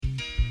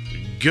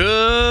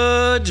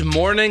Good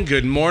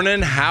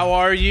morning. How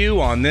are you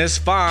on this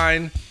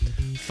fine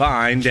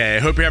day? I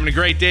hope you're having a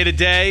great day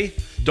today.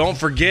 Don't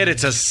forget,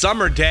 it's a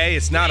summer day.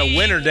 It's not a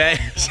winter day,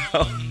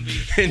 so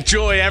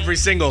enjoy every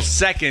single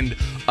second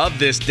of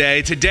this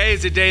day. Today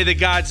is the day that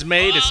God's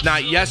made. It's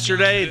not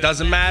yesterday. It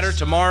doesn't matter.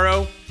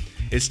 Tomorrow,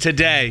 it's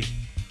today.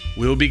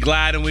 We will be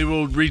glad and we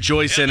will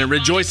rejoice in it.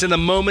 Rejoice in the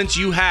moments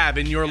you have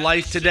in your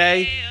life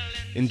today.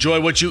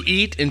 Enjoy what you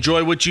eat.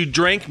 Enjoy what you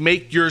drink.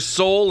 Make your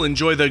soul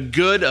enjoy the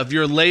good of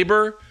your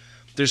labor.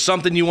 If there's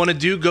something you want to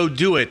do, go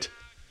do it.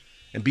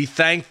 And be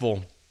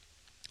thankful.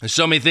 There's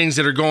so many things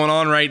that are going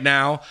on right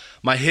now.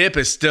 My hip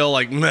is still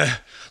like meh.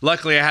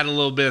 Luckily, I had a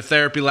little bit of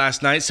therapy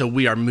last night, so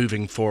we are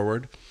moving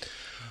forward.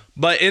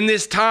 But in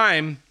this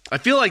time, I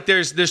feel like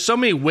there's so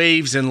many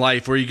waves in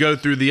life where you go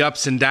through the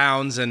ups and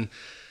downs. And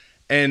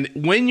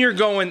when you're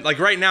going, like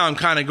right now, I'm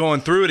kind of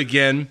going through it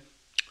again.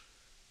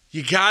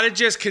 You got to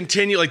just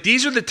continue. Like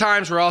these are the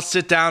times where I'll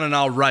sit down and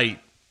I'll write.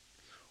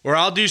 Or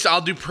I'll do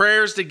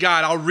prayers to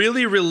God. I'll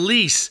really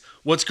release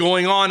what's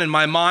going on in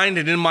my mind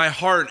and in my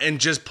heart and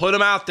just put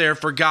them out there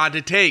for God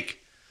to take.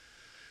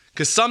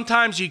 Because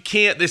sometimes you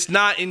can't, it's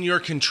not in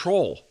your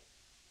control.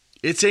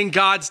 It's in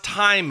God's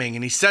timing.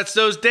 And he sets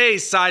those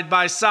days side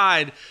by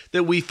side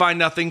that we find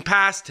nothing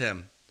past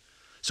him.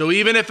 So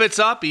even if it's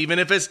up, even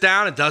if it's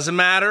down, it doesn't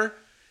matter.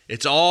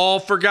 It's all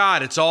for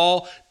God. It's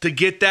all to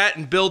get that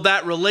and build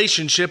that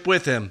relationship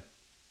with him.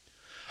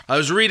 I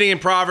was reading in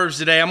Proverbs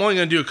today. I'm only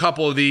going to do a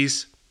couple of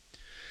these.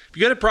 If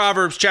you go to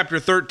Proverbs chapter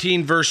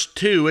 13, verse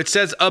 2, it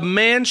says, "A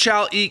man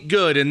shall eat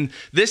good," and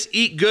this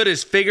eat good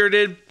is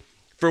figurative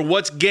for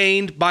what's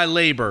gained by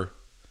labor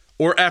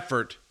or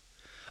effort.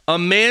 "A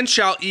man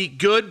shall eat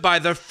good by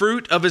the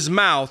fruit of his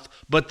mouth,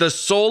 but the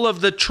soul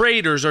of the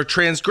traitors or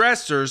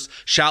transgressors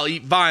shall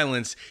eat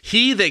violence.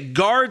 He that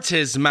guards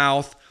his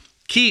mouth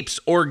keeps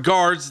or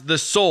guards the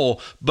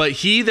soul, but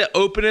he that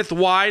openeth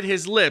wide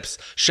his lips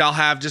shall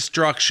have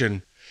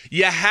destruction."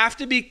 You have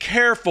to be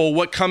careful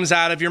what comes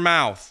out of your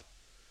mouth.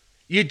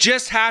 You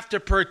just have to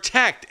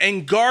protect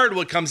and guard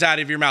what comes out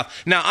of your mouth.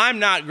 Now, I'm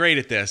not great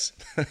at this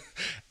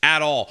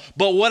at all.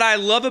 But what I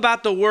love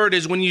about the word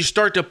is when you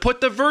start to put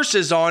the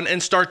verses on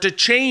and start to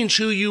change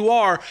who you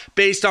are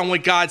based on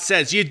what God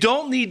says. You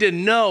don't need to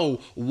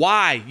know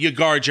why you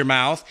guard your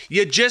mouth.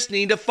 You just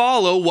need to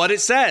follow what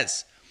it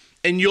says.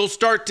 And you'll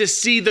start to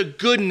see the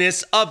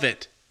goodness of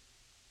it.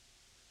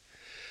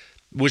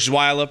 Which is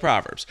why I love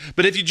Proverbs.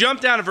 But if you jump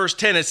down to verse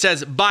 10, it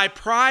says, "By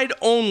pride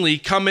only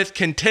cometh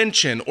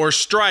contention," or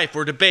strife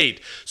or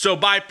debate. So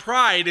by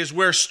pride is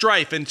where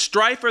strife, and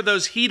strife are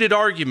those heated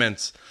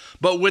arguments.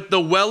 But with the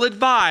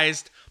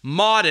well-advised,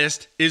 but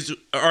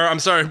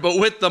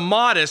with the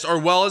modest or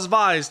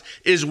well-advised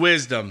is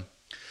wisdom.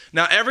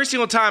 Now, every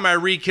single time I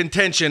read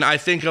contention, I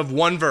think of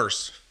one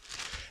verse.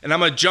 And I'm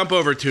going to jump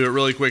over to it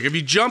really quick. If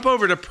you jump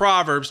over to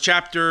Proverbs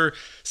chapter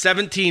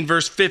 17,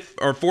 verse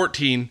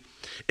 14,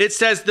 it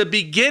says the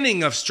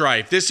beginning of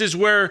strife. This is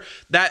where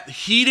that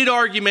heated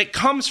argument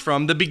comes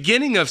from. The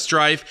beginning of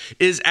strife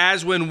is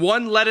as when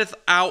one letteth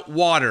out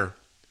water.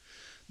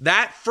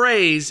 That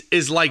phrase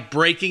is like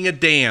breaking a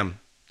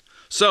dam.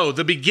 So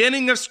the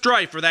beginning of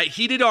strife or that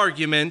heated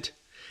argument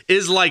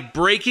is like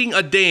breaking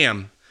a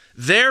dam.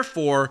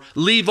 Therefore,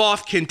 leave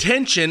off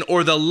contention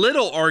or the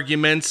little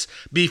arguments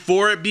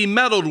before it be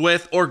meddled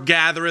with or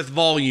gathereth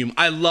volume.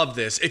 I love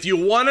this. If you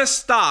want to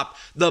stop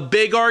the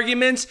big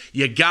arguments,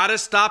 you got to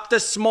stop the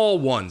small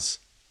ones.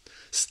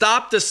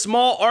 Stop the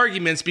small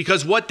arguments,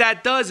 because what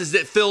that does is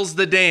it fills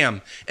the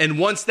dam. And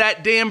once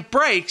that dam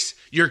breaks,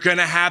 you're going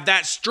to have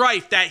that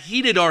strife, that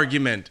heated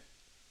argument.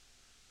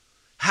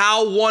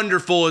 How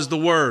wonderful is the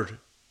word?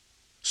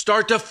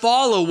 Start to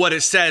follow what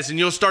it says and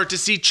you'll start to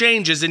see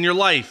changes in your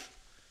life.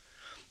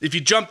 If you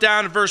jump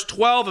down to verse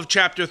 12 of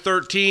chapter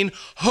 13,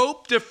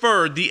 "Hope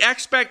deferred, the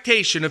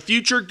expectation of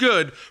future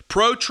good,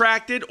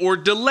 protracted or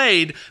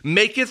delayed,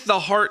 maketh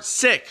the heart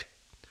sick.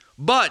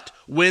 But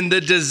when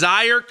the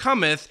desire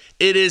cometh,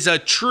 it is a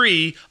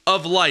tree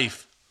of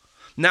life."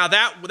 Now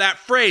that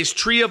phrase,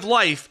 tree of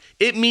life,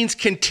 it means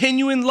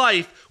continuing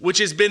life which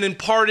has been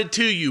imparted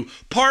to you.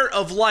 Part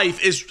of life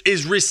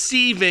is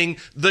receiving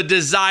the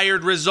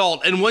desired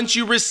result. And once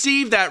you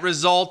receive that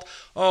result,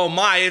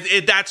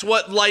 that's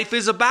what life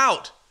is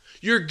about.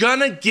 You're going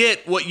to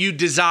get what you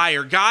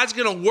desire. God's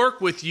going to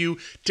work with you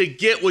to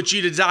get what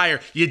you desire.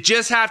 You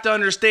just have to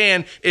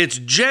understand it's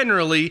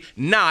generally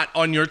not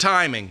on your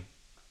timing.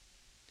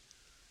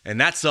 And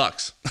that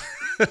sucks.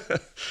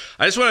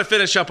 I just want to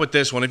finish up with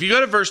this one. If you go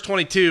to verse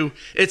 22,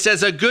 it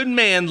says, "A good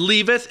man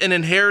leaveth an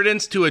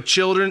inheritance to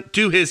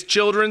his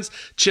children's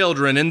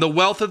children, and the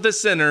wealth of the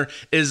sinner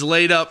is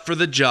laid up for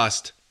the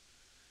just."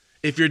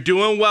 If you're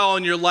doing well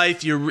in your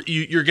life,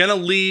 you're going to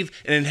leave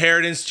an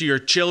inheritance to your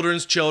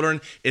children's children.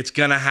 It's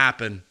going to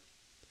happen.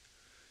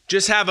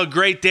 Just have a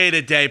great day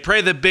today.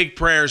 Pray the big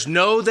prayers.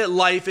 Know that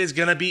life is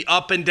going to be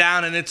up and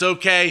down, and it's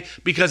okay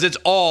because it's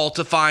all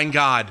to find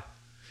God.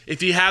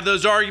 If you have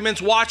those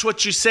arguments, watch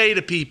what you say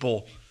to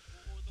people.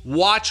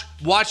 Watch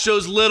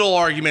those little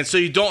arguments so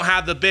you don't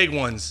have the big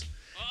ones.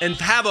 And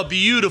have a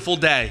beautiful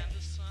day.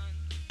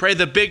 Pray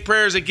the big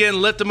prayers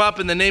again. Lift them up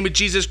in the name of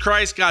Jesus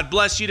Christ. God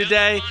bless you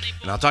today,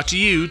 and I'll talk to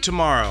you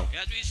tomorrow.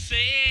 As we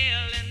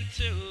sail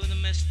into the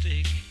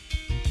mystic,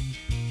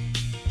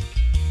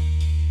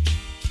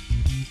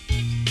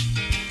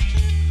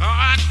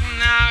 I can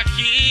now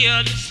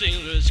hear the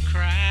sailors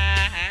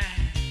cry.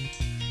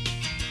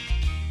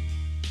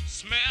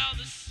 Smell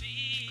the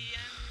sea.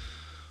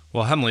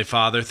 Well, Heavenly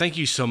Father, thank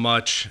you so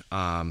much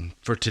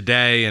for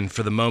today and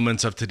for the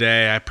moments of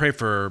today. I pray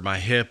for my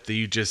hip that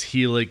you just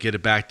heal it, get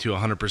it back to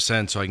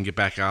 100% so I can get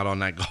back out on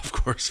that golf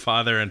course,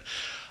 Father. And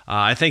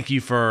I thank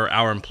you for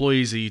our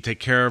employees, that you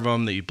take care of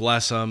them, that you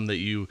bless them, that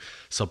you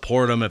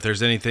support them. If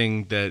there's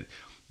anything that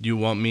you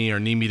want me or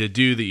need me to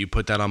do, that you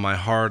put that on my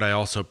heart. I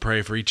also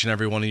pray for each and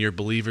every one of your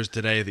believers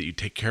today, that you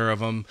take care of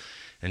them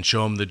and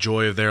show them the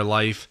joy of their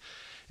life.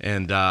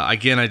 And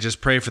again, I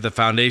just pray for the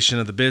foundation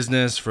of the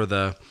business, for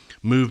the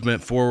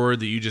movement forward,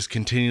 that you just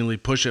continually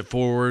push it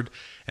forward.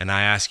 And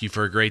I ask you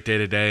for a great day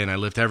today, and I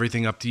lift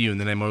everything up to you in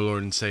the name of our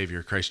Lord and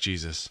Savior, Christ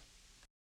Jesus.